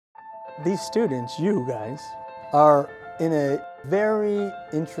These students, you guys, are in a very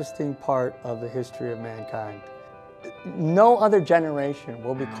interesting part of the history of mankind. No other generation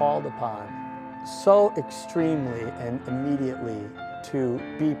will be called upon so extremely and immediately to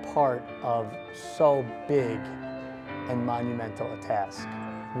be part of so big and monumental a task.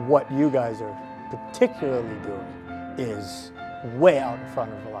 What you guys are particularly doing is way out in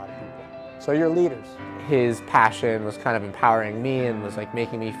front of a lot of people. So you're leaders. His passion was kind of empowering me and was like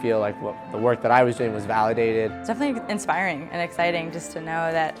making me feel like the work that I was doing was validated. It's definitely inspiring and exciting just to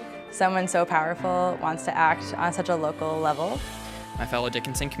know that someone so powerful wants to act on such a local level. My fellow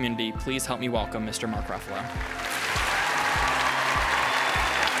Dickinson community, please help me welcome Mr. Mark Ruffalo.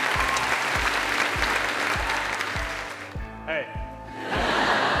 Hey.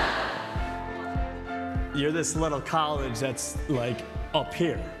 You're this little college that's like up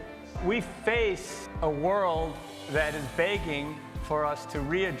here. We face a world that is begging for us to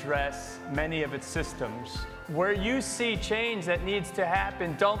readdress many of its systems. Where you see change that needs to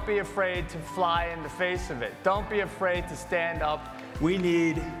happen, don't be afraid to fly in the face of it. Don't be afraid to stand up. We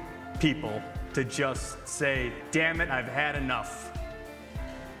need people to just say, damn it, I've had enough.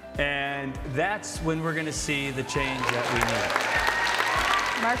 And that's when we're gonna see the change that we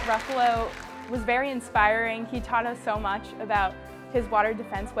need. Mark Ruffalo was very inspiring. He taught us so much about his water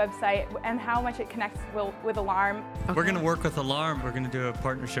defense website and how much it connects with Alarm. We're going to work with Alarm. We're going to do a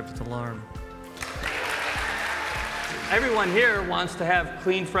partnership with Alarm. Everyone here wants to have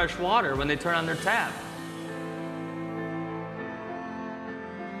clean, fresh water when they turn on their tap.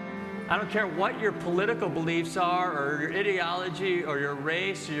 I don't care what your political beliefs are, or your ideology, or your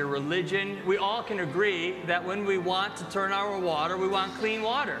race, or your religion. We all can agree that when we want to turn our water, we want clean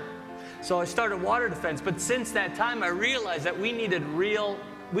water. So I started water defense, but since that time I realized that we needed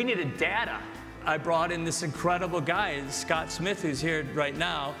data. I brought in this incredible guy, Scott Smith, who's here right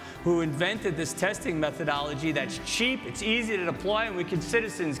now, who invented this testing methodology that's cheap, it's easy to deploy, and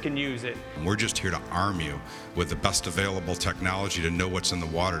citizens can use it. We're just here to arm you with the best available technology to know what's in the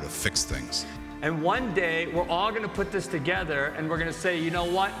water to fix things. And one day, we're all gonna put this together, and we're gonna say, you know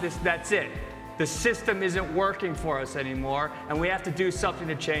what, that's it. The system isn't working for us anymore, and we have to do something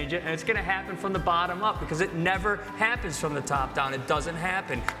to change it, and it's gonna happen from the bottom up, because it never happens from the top down. It doesn't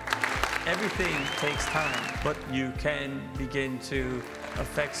happen. Everything takes time, but you can begin to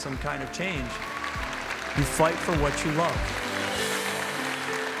affect some kind of change. You fight for what you love.